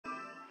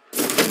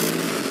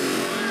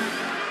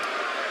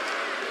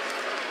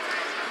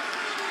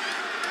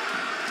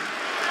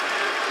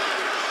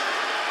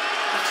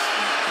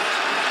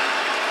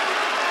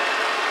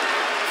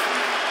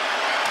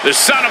The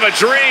son of a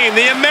dream,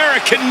 the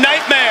American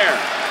Nightmare.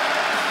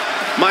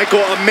 Michael,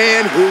 a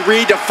man who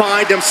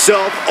redefined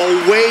himself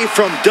away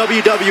from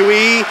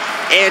WWE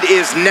and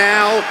is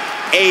now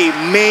a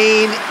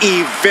main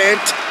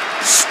event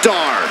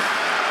star.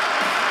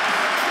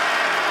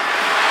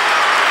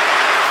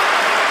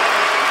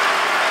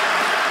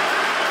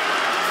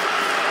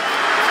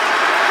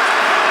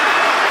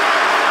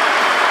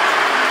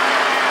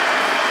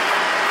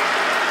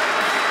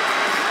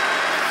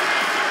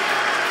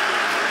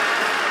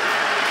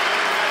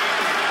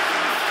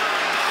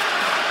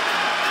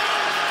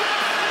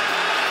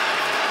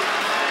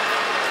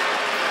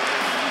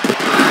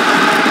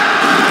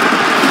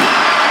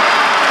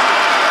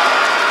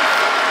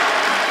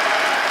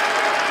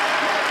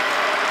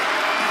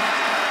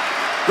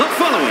 The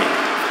following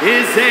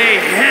is a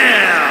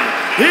Hell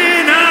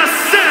in a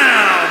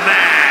Cell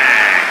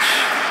match.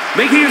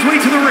 Making his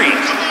way to the ring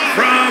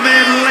from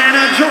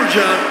Atlanta,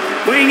 Georgia,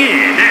 weighing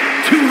in at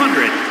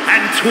 220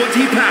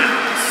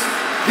 pounds,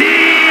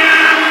 the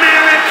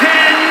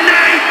American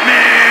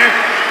Nightmare,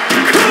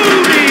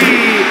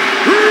 Cody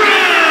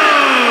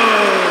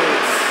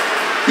Rhodes.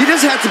 You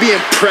just have to be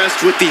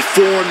impressed with the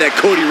form that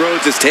Cody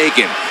Rhodes has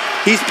taken.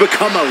 He's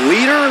become a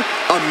leader,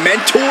 a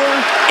mentor,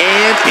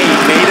 and a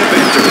main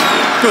eventer.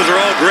 Those are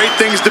all great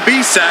things to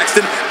be,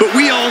 Saxton, but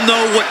we all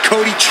know what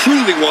Cody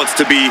truly wants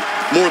to be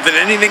more than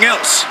anything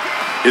else,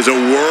 is a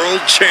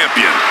world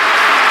champion.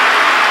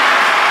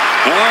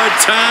 Hard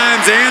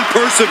times and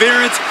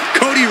perseverance,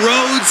 Cody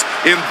Rhodes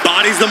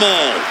embodies them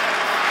all.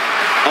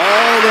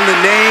 All in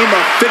the name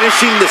of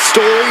finishing the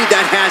story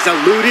that has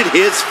eluded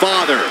his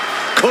father.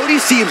 Cody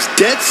seems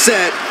dead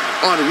set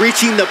on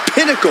reaching the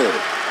pinnacle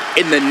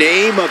in the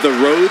name of the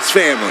Rhodes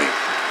family.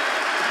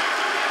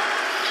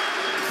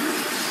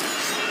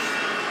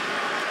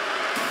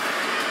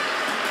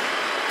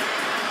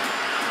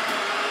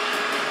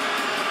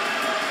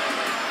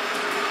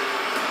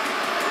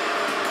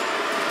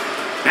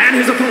 And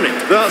his opponent,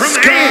 the from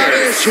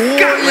Scottish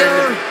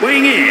Warrior,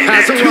 weighing in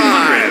has at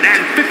arrived.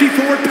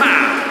 254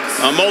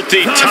 pounds. A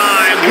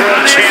multi-time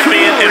world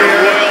champion and a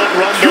Royal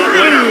Rumble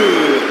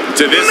winner.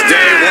 To this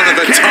day, one of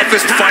the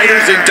toughest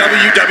fighters in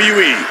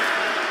WWE.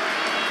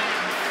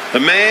 The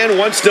man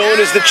once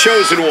known as the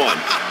Chosen One,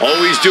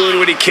 always doing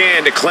what he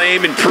can to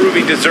claim and prove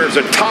he deserves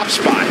a top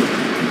spot in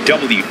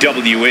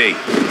WWE.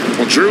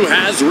 Well, Drew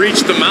has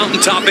reached the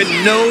mountaintop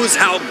and knows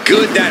how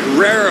good that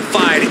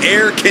rarefied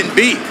air can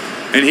be.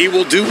 And he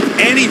will do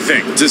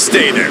anything to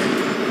stay there.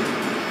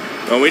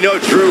 Well, we know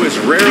Drew is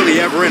rarely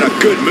ever in a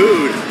good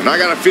mood, and I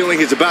got a feeling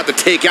he's about to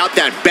take out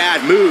that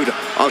bad mood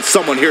on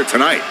someone here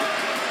tonight.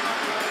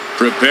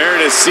 Prepare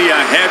to see a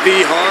heavy,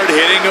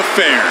 hard-hitting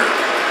affair.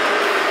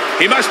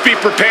 He must be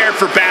prepared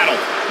for battle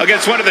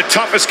against one of the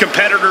toughest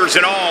competitors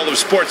in all of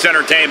sports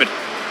entertainment.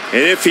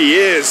 And if he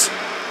is,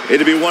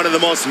 it'll be one of the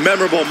most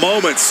memorable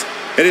moments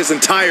in his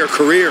entire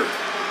career.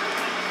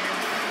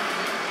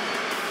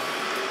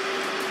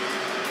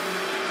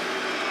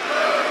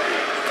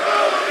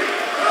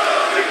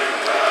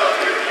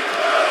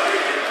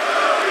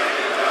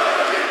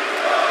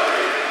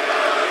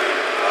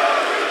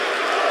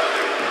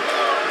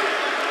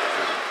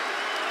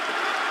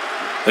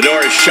 The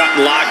door is shut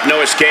and locked, no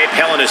escape.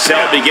 Hell in a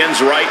Cell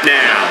begins right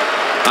now.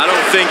 I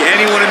don't think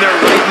anyone in their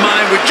right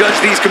mind would judge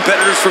these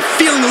competitors for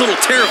feeling a little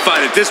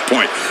terrified at this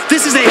point.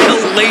 This is a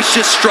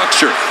hellacious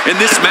structure, and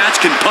this match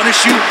can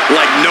punish you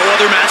like no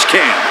other match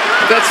can.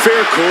 That's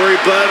fair, Corey,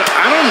 but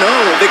I don't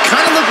know. They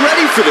kind of look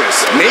ready for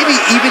this. Maybe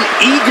even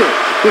eager,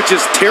 which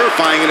is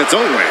terrifying in its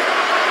own way.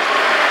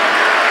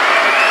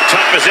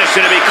 Tough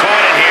position to be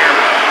caught in here.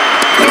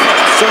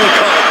 Someone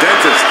call a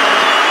dentist.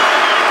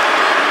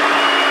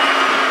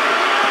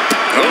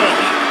 Oh,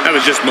 that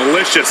was just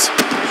malicious.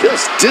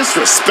 Just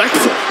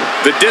disrespectful.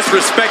 The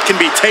disrespect can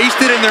be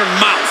tasted in their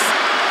mouth.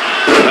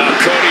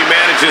 Cody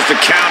manages to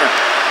counter.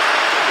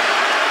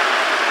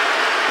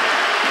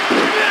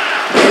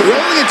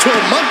 Rolling into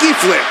a monkey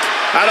flip.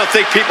 I don't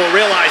think people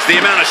realize the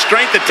amount of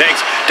strength it takes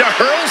to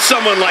hurl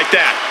someone like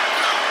that.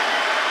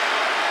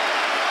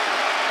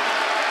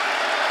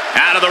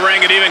 Out of the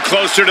ring and even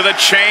closer to the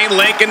chain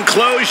link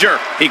enclosure.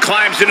 He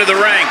climbs into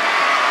the ring.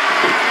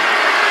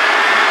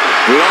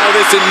 With all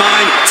this in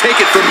mind, take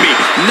it from me.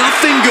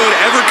 Nothing good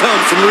ever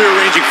comes from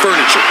rearranging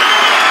furniture.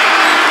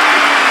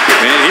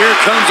 And here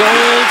comes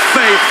Old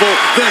Faithful.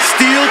 The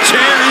steel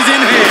chair is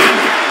in hand.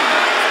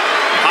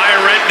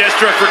 High rent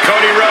district for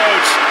Cody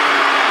Rhodes.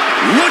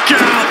 Look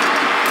out!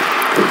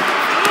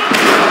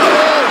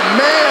 Oh,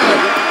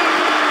 man!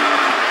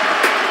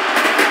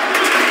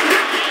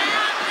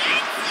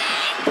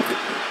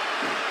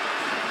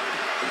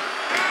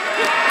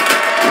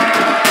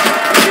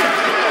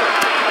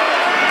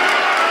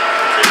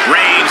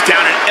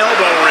 Down an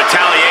elbow in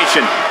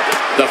retaliation.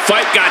 The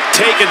fight got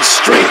taken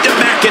straight to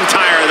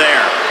McIntyre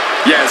there.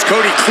 Yes,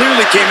 Cody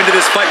clearly came into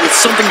this fight with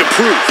something to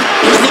prove.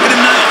 Just look at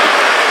him now.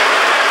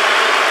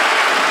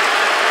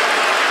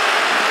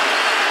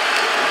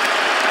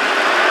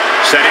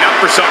 Setting up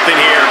for something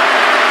here.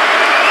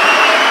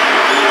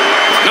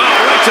 No,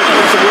 right to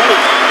the rope.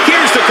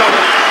 Here's the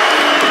cover.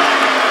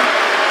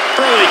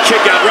 Early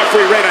kick out.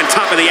 Referee right on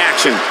top of the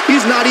action.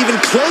 He's not even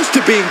close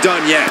to being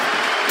done yet.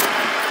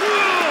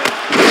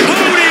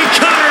 Booty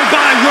cutter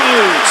by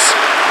Rhodes.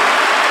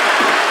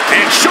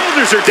 And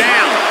shoulders are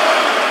down.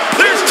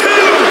 There's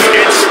two.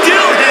 It's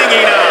still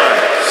hanging on.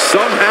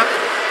 Somehow.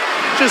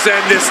 Just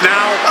end this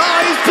now. Oh,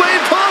 he's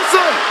playing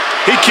possum.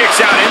 He kicks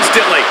out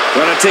instantly.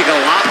 Gonna take a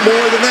lot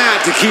more than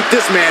that to keep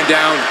this man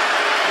down.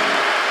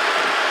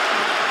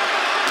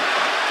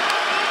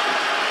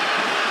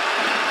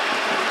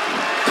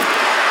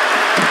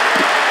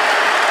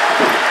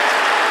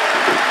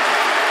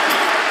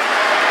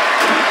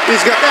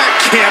 He's got that.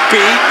 Can't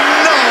be.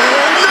 No,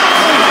 no.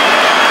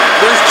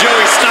 Where's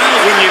Joey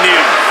Styles when you need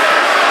him?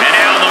 And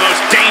now in the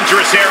most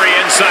dangerous area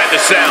inside the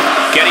cell.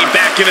 Getting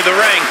back into the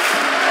ring.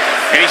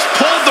 And he's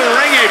pulled the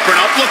ring apron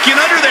up, looking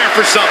under there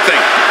for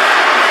something.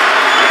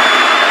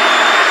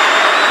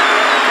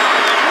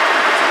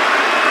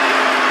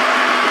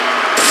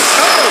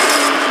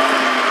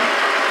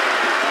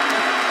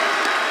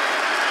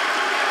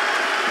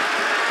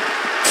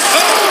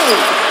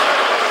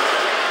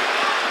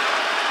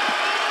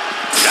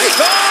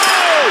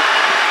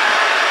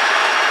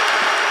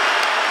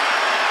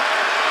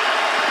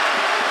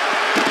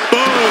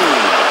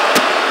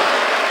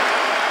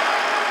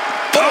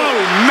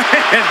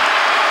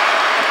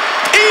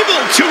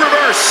 To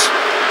reverse.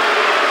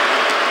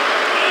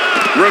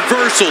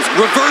 Reversals,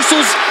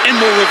 and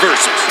more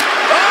reversals.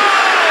 Oh,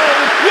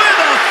 with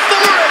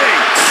authority.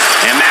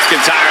 And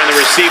McIntyre on the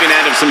receiving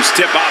end of some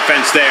stiff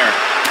offense there.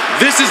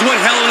 This is what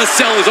Hell in a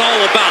Cell is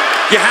all about.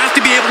 You have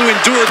to be able to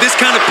endure this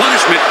kind of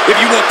punishment if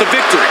you want the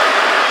victory.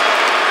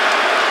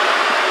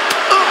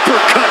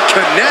 Uppercut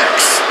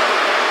connects.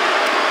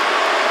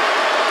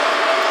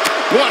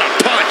 What a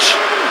punch.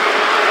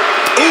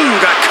 Ooh,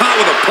 got caught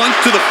with a punch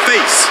to the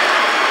face.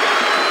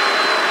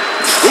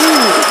 Ooh,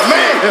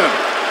 man!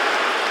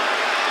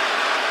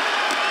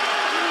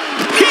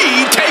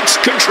 He takes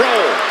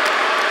control.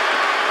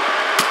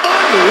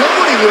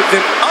 Unloading with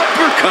an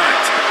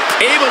uppercut.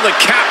 Able to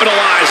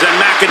capitalize on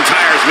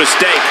McIntyre's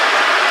mistake.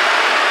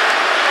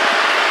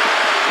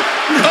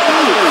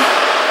 Oh!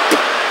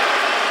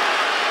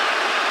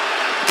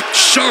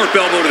 Sharp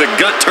elbow to the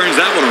gut turns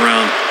that one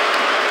around.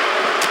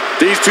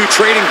 These two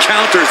trading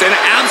counters, an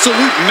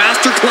absolute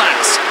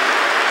masterclass.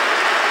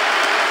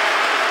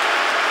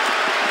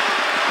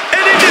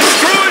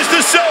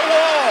 Cell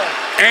wall.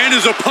 And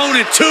his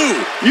opponent, too.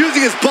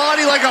 Using his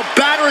body like a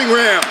battering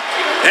ram.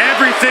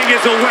 Everything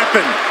is a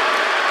weapon.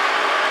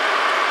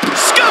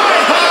 Sky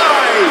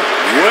high.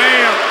 Way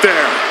up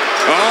there.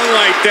 All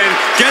right, then.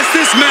 Guess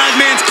this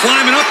madman's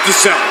climbing up the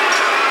cell.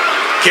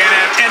 Can't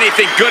have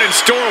anything good in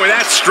store with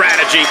that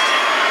strategy.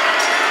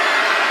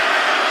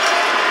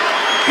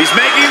 He's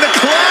making the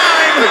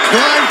climb. The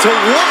climb to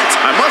what?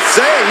 I must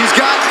say, he's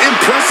got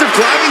impressive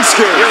climbing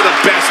skills. You're the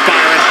best,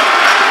 Byron.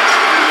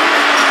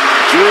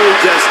 Drew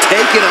just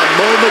taking a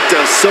moment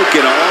to soak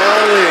it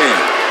all in.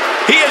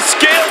 He has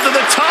scaled to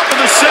the top of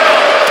the cell.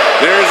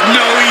 There's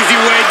no easy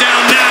way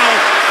down now.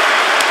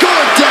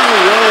 Going down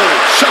low.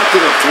 Shot to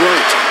the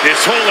throat.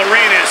 This whole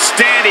arena is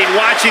standing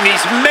watching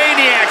these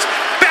maniacs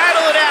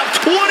battle it out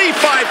 25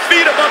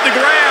 feet above the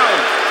ground.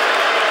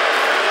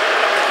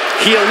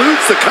 He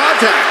eludes the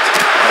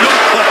contact.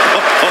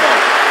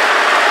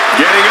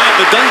 Getting up,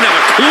 but doesn't have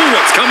a clue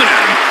what's coming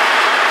at him.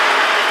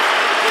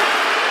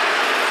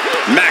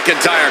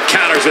 McIntyre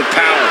counters with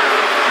power.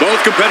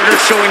 Both competitors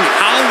showing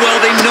how well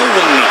they know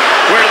one another.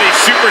 Where do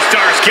these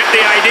superstars get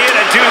the idea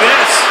to do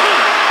this?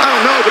 I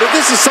don't know, but if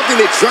this is something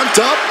they dreamt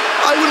up,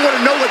 I wouldn't want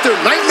to know what their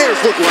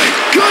nightmares look like.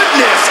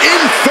 Goodness,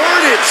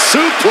 inverted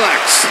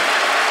suplex.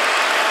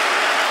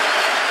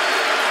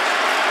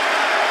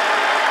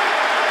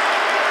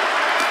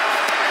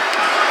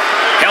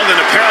 Held in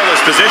a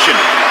perilous position.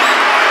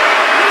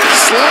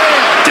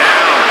 Slam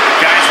down.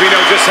 Guys, we know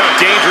just how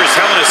dangerous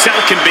Hell in a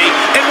Cell can be,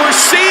 and we're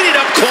seeing it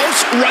up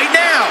close right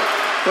now.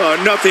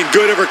 Nothing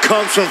good ever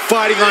comes from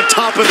fighting on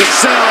top of the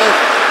cell.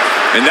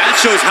 And that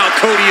shows how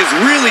Cody has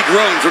really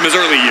grown from his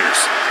early years.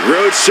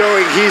 Rhodes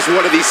showing he's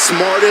one of the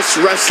smartest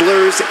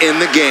wrestlers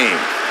in the game.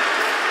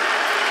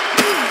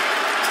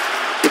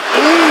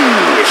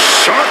 Ooh,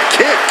 sharp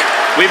kick.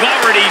 We've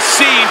already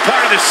seen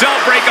part of the cell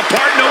break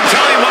apart. No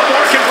telling what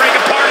more can break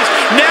apart.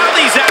 Now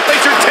these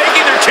athletes are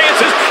taking their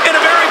chances in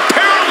a very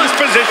perilous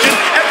position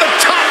at the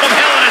top of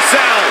Hell in a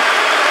Cell.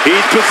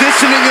 He's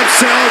positioning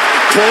himself,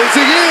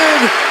 closing in.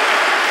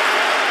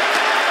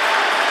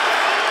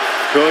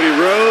 Cody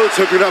Rhodes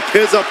hooking up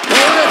his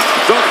opponent.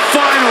 The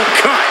final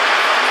cut.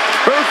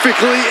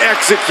 Perfectly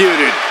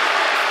executed.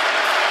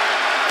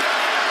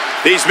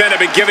 These men have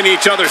been giving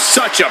each other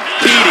such a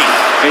beating.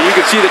 And you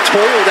can see the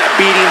toll of that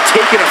beating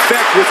taking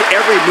effect with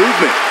every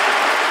movement.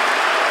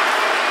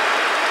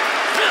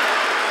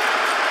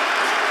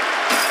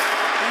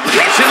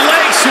 Russian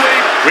leg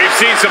sweep. We've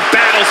seen some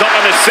battles up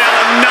on the cell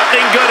and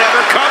nothing good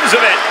ever comes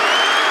of it.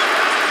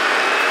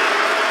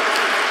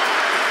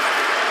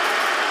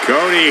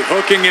 Cody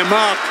hooking him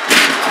up.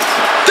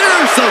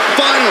 There's the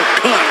final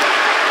cut.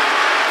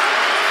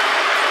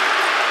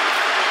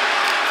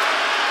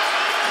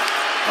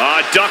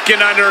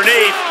 Ducking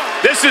underneath.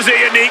 This is a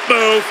unique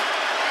move.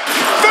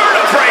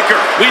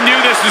 Vertebreaker. We knew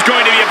this was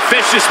going to be a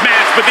vicious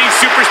match, but these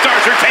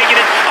superstars are taking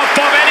it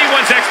above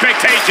anyone's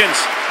expectations.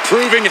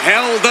 Proving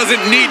hell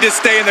doesn't need to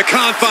stay in the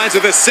confines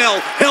of the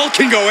cell. Hell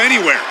can go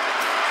anywhere.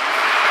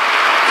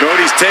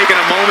 Cody's taking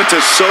a moment to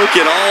soak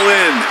it all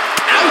in.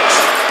 Ouch!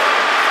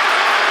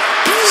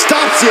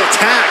 Stops the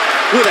attack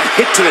with a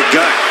hit to the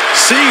gut.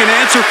 Seeing an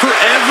answer for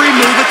every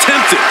move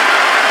attempted.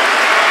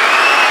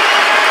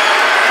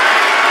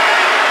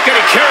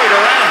 Getting carried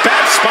around,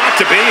 bad spot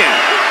to be in.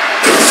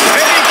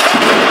 And he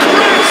comes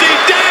crashing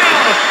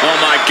down. Oh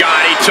my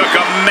God, he took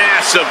a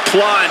massive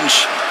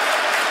plunge.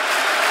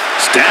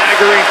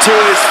 Staggering to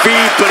his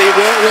feet, but he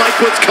won't like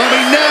what's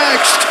coming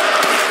next.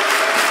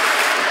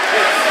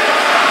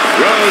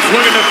 Rhodes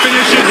looking to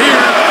finish it here.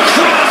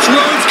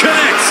 Crossroads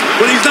connects,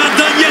 but he's not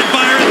done yet,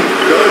 Byron.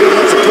 Cody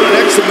wants to put an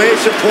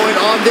exclamation point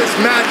on this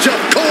matchup.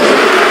 Cody,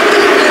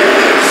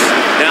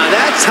 now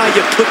that's how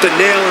you put the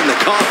nail in the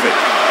coffin.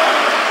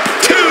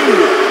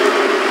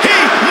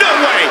 No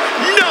way,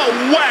 no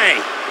way.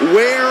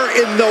 Where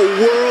in the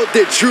world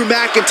did Drew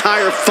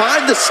McIntyre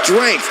find the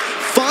strength,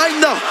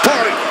 find the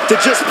heart to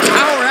just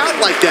power out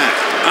like that?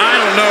 I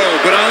don't know,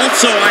 but I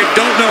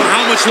don't know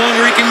how much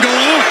longer he can go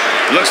on.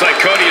 Looks like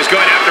Cody is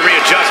going to have to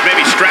readjust,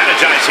 maybe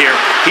strategize here.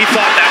 He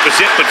thought that was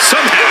it, but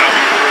somehow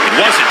it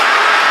wasn't.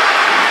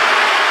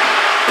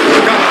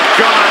 Oh,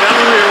 God,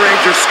 that'll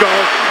rearrange your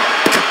skull.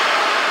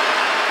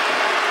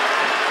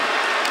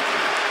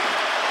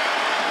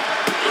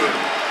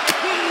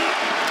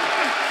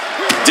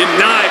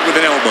 Denied with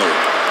an elbow.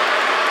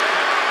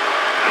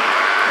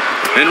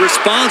 And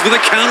responds with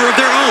a counter of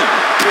their own.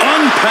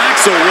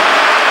 Unpacks a...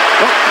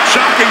 Oh,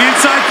 shocking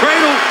inside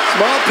cradle.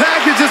 Small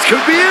packages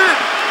could be it.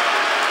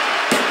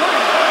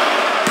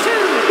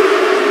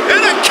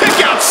 And a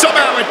kick out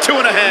somehow at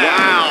 2.5.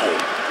 Wow.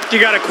 You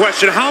got a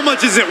question. How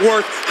much is it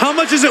worth? How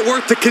much is it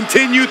worth to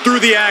continue through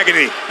the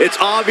agony? It's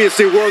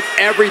obviously worth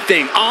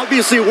everything.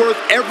 Obviously worth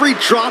every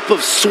drop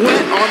of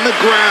sweat on the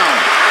ground.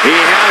 He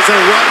has him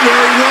right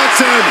where he wants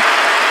him.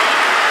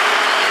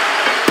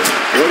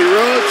 Cody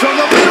Rhodes from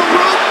the middle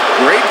rope.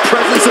 Great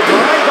presence of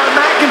mind by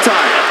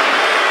McIntyre.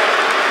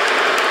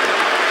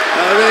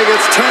 I think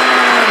it's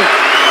time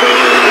for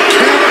the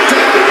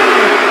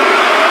countdown.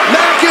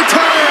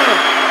 McIntyre.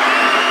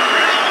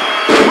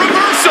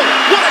 Reversal.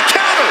 What a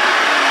counter.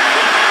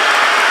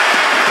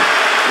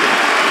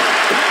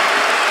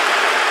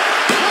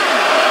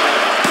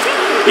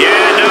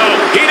 Yeah, no,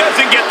 he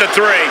doesn't get the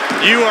 3.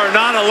 You are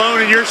not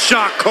alone in your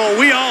shock, Cole.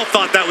 We all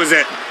thought that was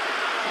it.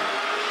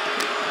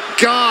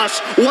 Gosh,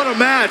 what a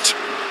match.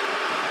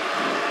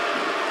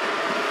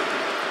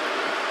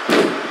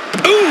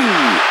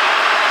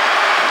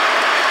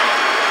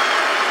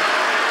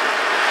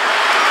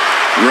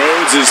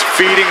 Rhodes is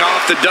feeding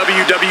off the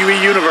WWE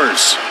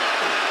Universe.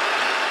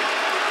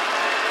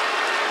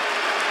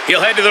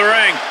 He'll head to the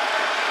ring.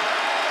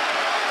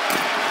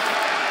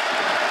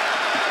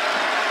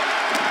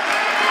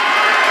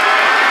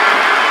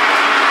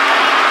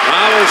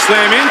 Power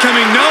slam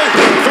incoming, no.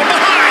 From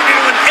behind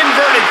into an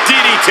inverted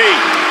DDT.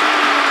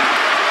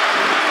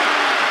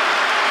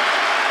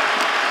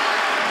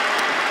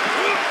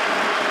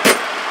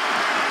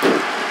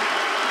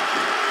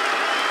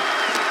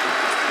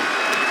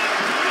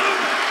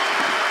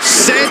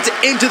 Sent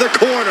into the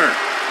corner.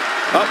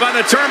 Up on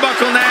the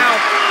turnbuckle now.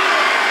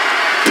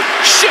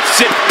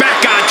 Shifts it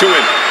back onto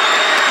him.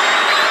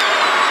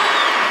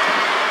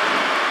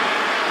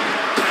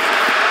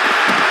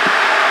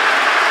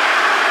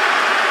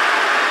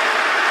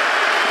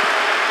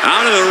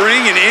 Out of the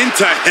ring and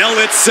into hell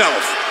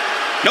itself.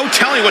 No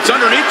telling what's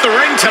underneath the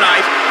ring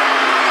tonight.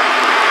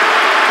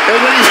 And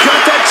when he's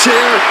got that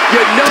chair,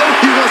 you know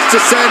he wants to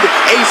send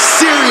a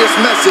serious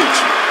message.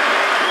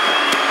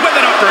 With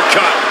an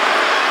uppercut.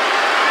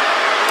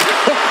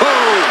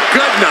 Oh,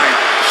 good night.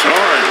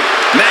 Sorry.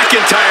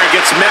 McIntyre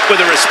gets met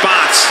with a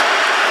response.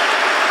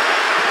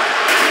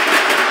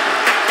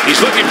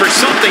 He's looking for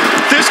something.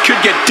 This could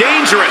get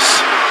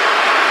dangerous.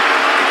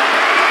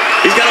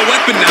 He's got a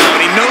weapon now,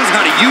 and he knows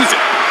how to use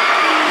it.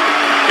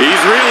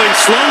 He's reeling,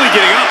 slowly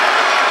getting up.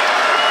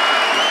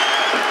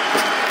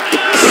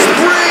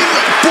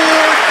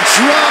 Springboard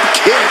drop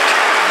kick.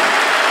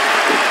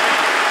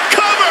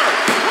 Cover!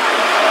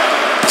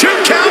 2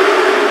 count.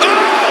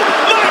 Oh,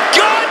 my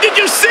God, did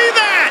you see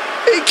that?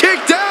 He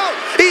kicked out.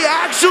 He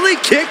actually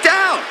kicked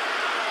out.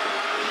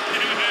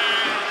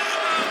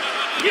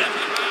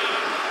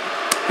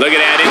 Look at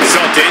that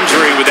insult to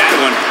injury with that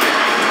one.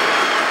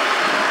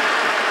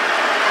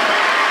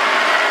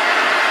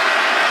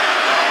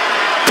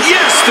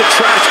 Yes, the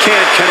trash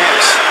can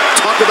connects.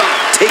 Talk about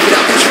taking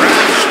out the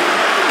trash.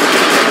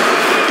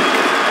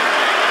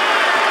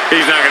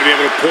 He's not going to be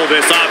able to pull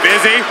this off,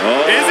 is he?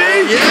 Oh, is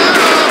he? Yeah.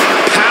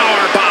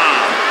 Power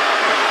bomb.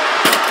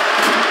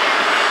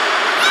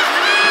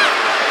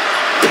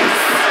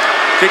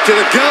 Kick to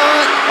the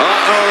gut.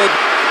 Uh-oh.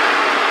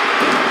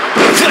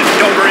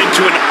 Flipped over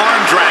into an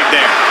arm drag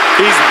there.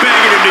 He's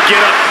begging him to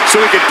get up so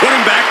he can put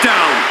him back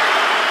down.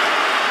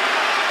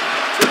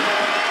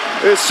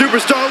 This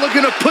superstar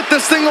looking to put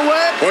this thing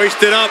away.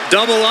 Hoisted up,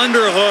 double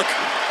underhook.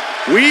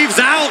 Weaves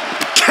out.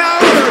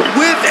 Counter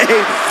with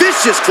a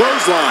vicious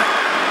clothesline.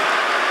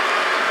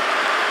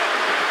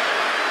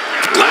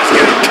 Last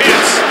count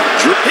kiss.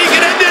 He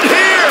can end it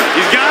here.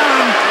 He's got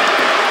him.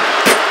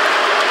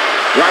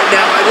 Right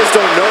now, I just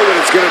don't know what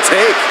it's going to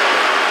take.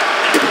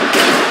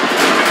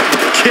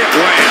 Kick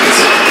lands.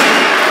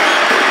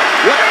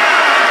 What?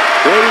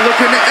 Cody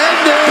looking to end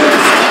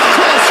this.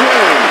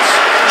 Crossroads.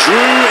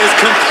 Drew is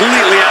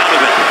completely out of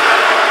it.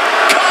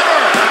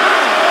 Cover.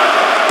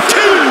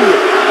 Two.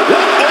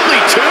 What?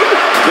 Only two?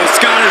 The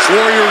Scottish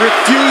Warrior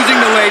refusing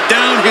to lay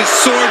down his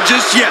sword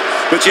just yet.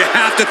 But you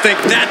have to think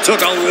that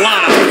took a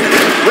lot of it.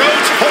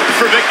 Rhodes hopes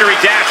for victory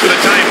dash for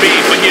the time being,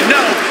 but you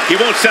know he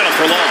won't settle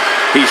for long.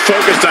 He's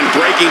focused on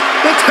breaking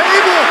The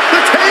table.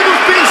 The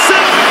table's being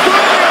set on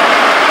fire.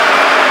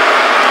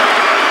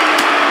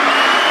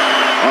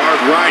 Hard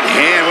right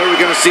hand. What are we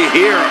going to see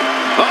here?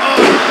 Uh-oh.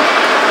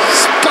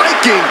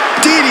 Spiking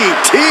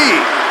DDT.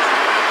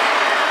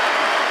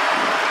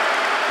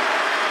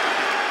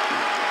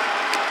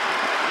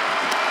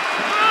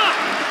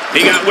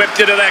 He got whipped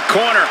into that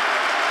corner.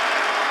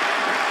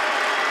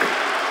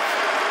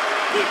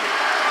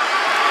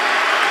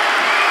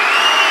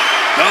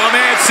 Oh,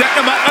 man,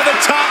 setting him up on the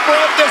top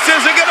rope. This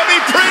isn't going to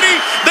be pretty.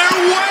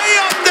 They're way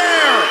up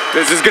there.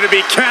 This is going to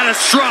be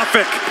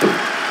catastrophic.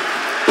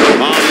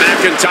 Oh,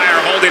 McIntyre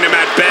holding him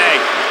at bay.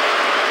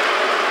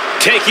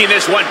 Taking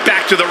this one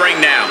back to the ring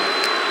now.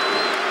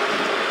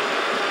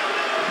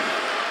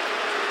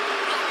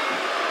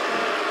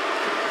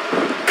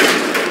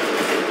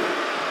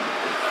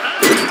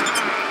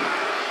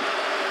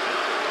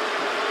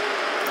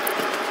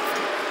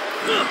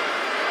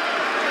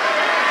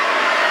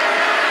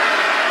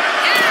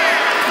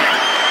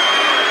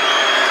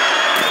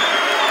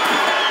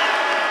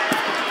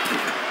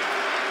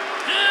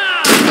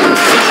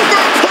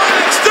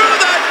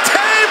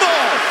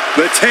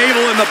 The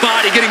table and the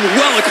body getting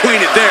well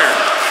acquainted there.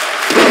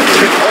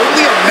 Can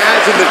only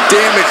imagine the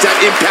damage that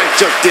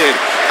impact just did.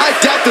 I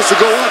doubt this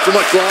will go on for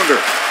much longer.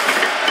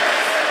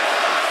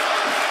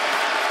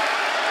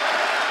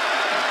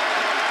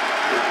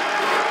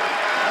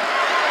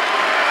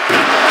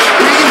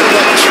 Treating him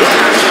like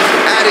trash,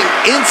 adding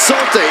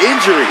insult to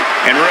injury.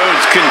 And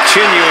Rhodes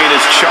continuing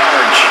his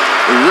charge.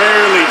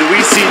 Rarely do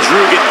we see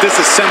Drew get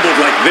disassembled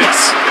like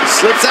this.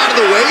 Slips out of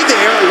the way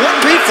there. What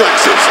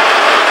reflexes?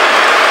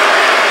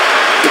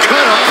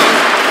 Cut off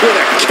with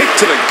a kick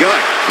to the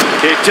gut.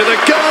 Kick to the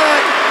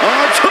gut.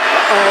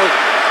 Uh-oh.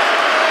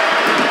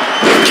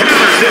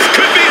 Counters. This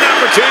could be an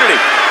opportunity.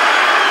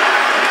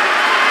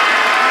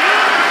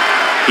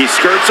 He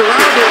skirts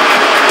around it.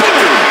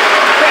 Boom.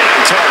 Right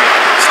on target.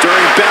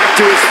 Stirring back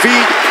to his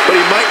feet, but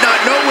he might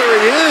not know where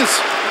he is.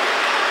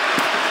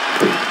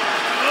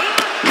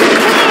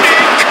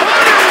 And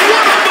Connor,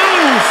 what a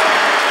move!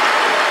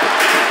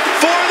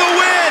 For the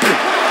win!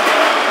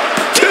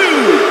 2,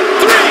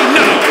 3,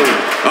 no!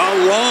 A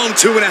long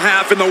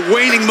 2.5 in the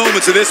waning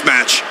moments of this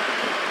match.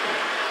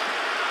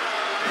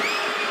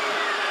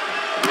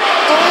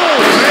 Oh,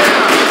 man.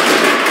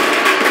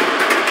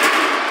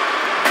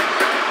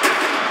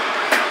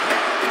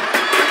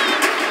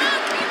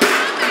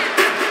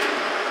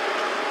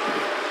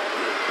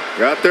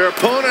 Got their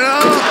opponent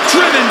up.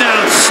 Driven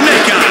down,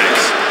 snake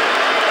eyes.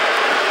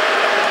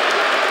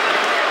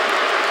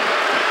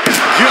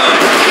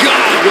 Good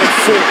God, what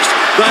force.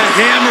 The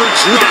hammer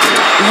dropped.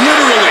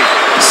 Literally,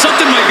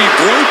 something might be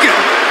broken.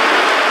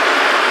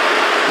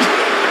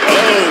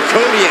 Oh,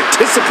 Cody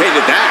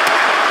anticipated that.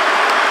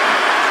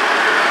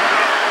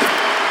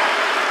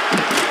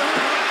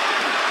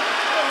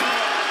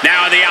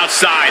 Now on the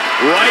outside,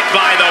 right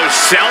by those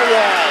cell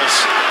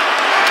walls.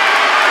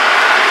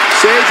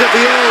 Shades of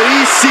the old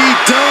EC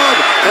dub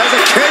as a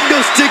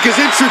kendo stick is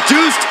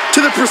introduced to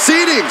the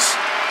proceedings.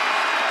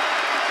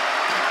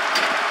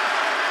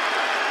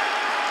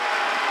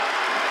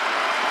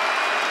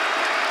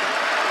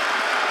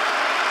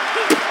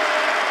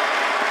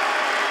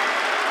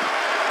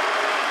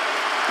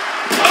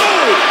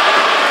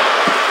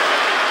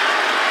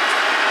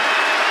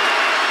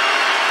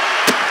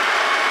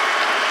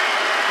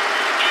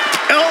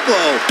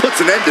 Elbow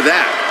puts an end to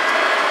that.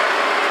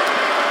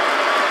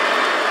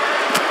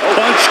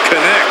 Punch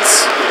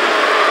connects.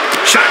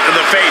 Shot to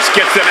the face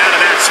gets them out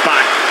of that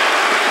spot.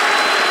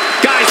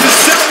 Guys, the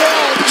cell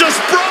wall just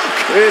broke.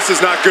 This is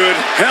not good.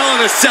 Hell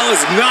in a Cell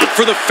is not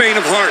for the faint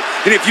of heart.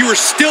 And if you were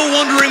still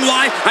wondering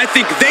why, I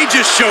think they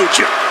just showed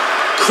you.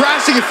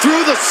 Crashing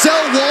through the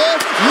cell wall,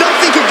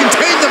 nothing can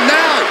contain them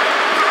now.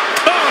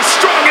 Oh,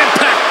 strong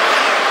impact.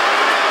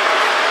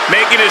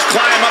 Making his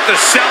climb up the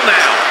cell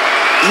now.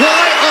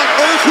 Why on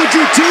earth would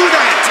you do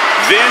that?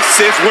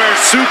 This is where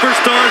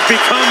superstars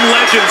become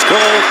legends,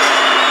 Cole.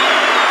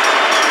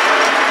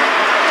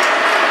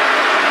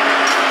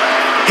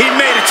 He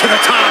made it to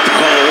the top.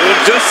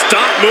 Oh, just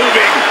stop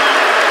moving.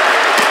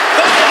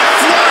 Oh,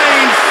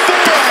 flying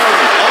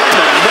forearm on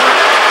the mark.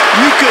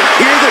 You could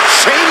hear the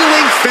chain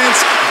link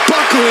fence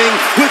buckling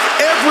with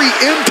every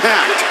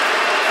impact.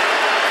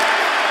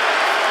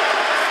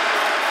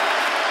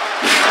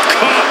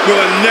 with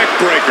a neck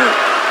breaker.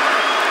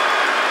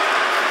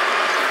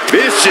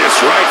 Vicious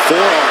right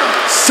forearm.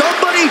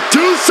 Somebody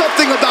do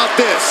something about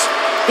this.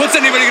 What's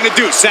anybody going to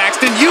do,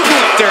 Saxton? You go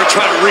up there and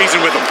try to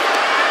reason with him.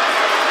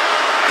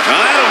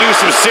 That'll do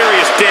some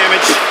serious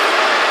damage.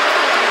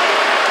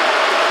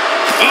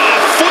 Oh,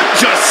 foot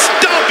just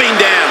stomping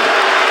down.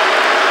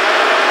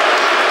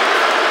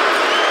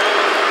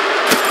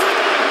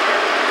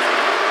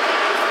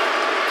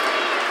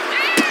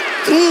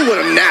 Ooh, what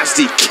a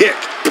nasty kick.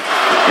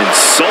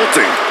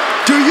 Insulting.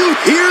 Do you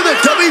hear the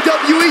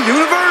WWE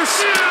Universe?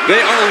 They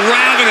are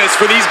ravenous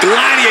for these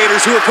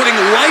gladiators who are putting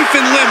life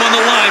and limb on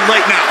the line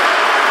right now.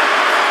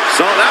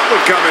 Saw that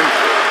one coming.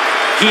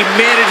 He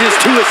manages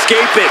to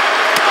escape it.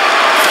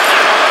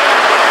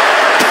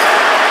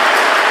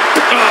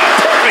 Oh,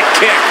 perfect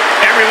kick.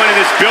 Everyone in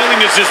this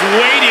building is just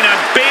waiting on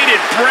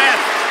bated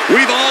breath.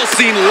 We've all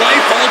seen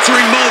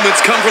life-altering moments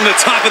come from the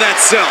top of that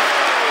cell.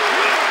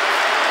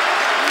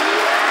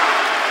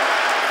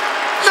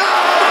 No!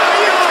 Are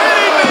you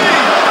kidding me?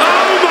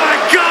 Oh my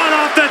God,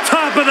 off the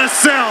top of the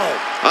cell!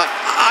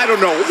 I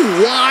don't know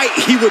why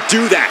he would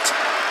do that.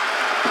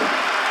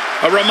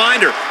 A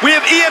reminder, we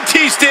have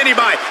EMTs standing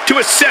by to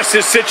assess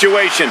this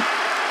situation.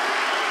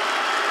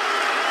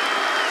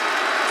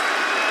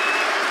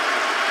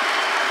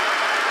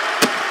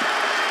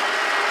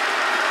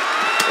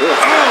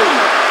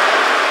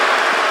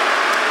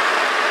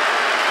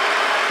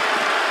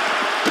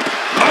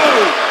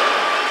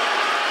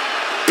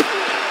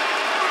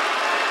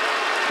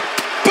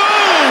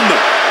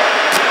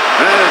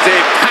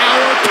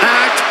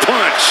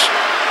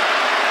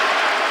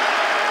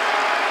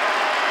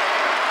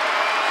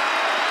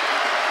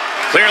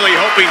 Clearly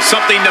hoping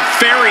something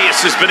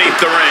nefarious is beneath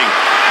the ring.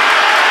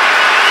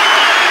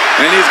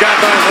 And he's got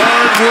the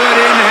hardwood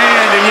in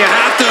hand, and you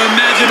have to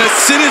imagine a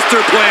sinister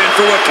plan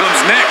for what comes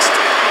next.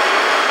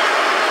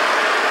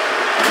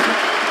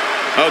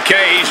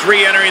 Okay, he's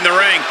re-entering the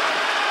ring.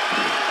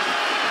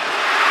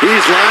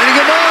 He's lining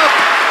him up.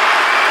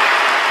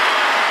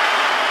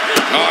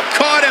 Oh,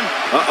 caught him.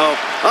 Uh-oh.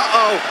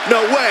 Uh-oh.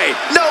 No way.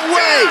 No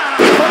way.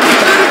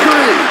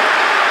 Pedigree.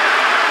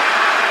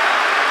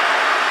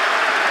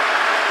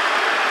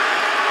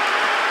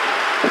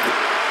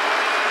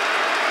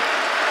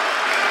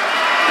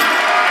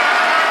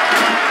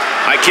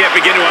 I can't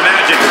begin to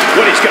imagine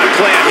what he's got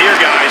planned here,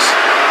 guys.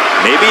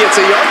 Maybe it's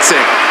a yard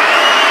sale.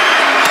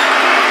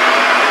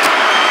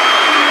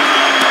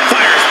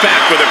 Fires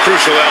back with a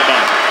crucial elbow.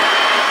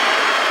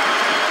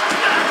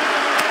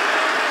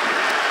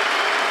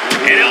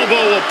 An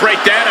elbow will break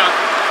that up.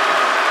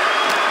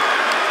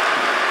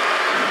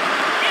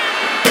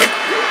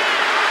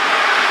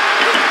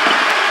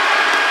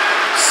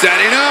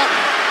 Setting up.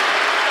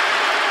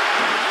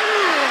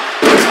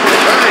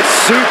 Nice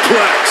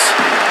suplex.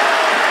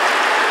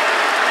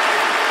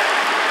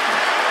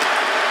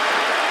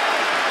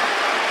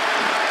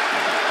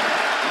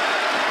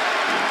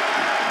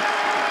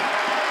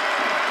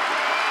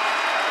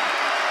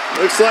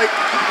 Looks like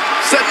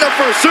setting up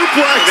for a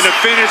suplex. Going to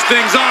finish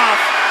things off.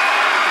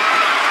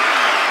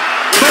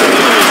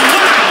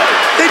 Wow!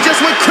 They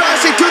just went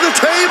crashing through the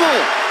table.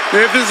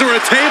 If this were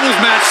a tables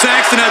match,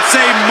 Saxton, I'd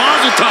say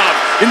Mazel Tov.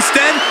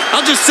 Instead,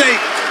 I'll just say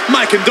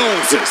my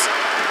condolences.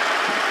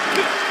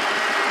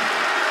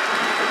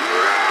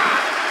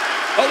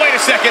 Oh, wait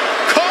a second.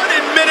 Caught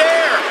in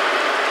midair.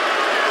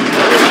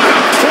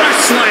 Press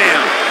slam.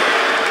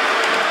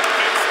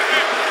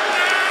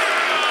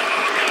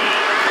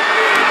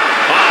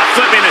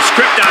 Flipping the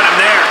script on him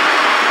there.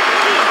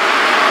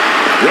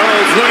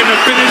 Rhodes looking to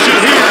finish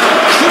it here.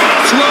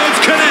 Rhodes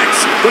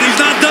connects, but he's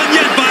not done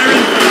yet, Byron.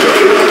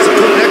 Rhodes to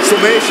put an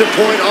exclamation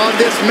point on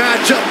this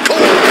matchup.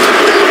 Cole,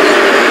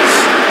 there it is.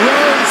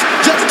 Rhodes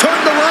just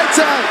turned the lights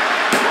out.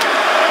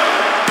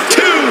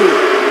 2.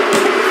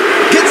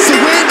 Gets the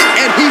win,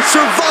 and he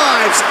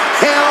survives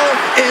Hell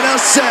in a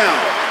Cell.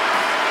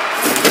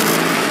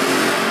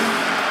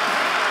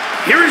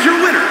 Here is your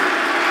winner,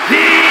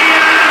 the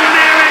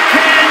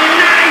American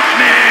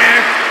Nightmare,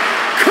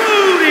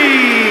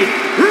 Cody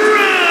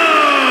Rhodes!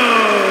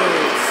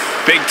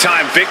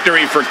 Big-time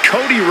victory for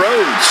Cody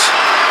Rhodes.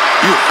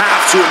 You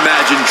have to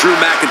imagine Drew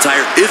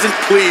McIntyre isn't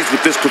pleased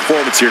with this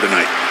performance here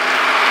tonight.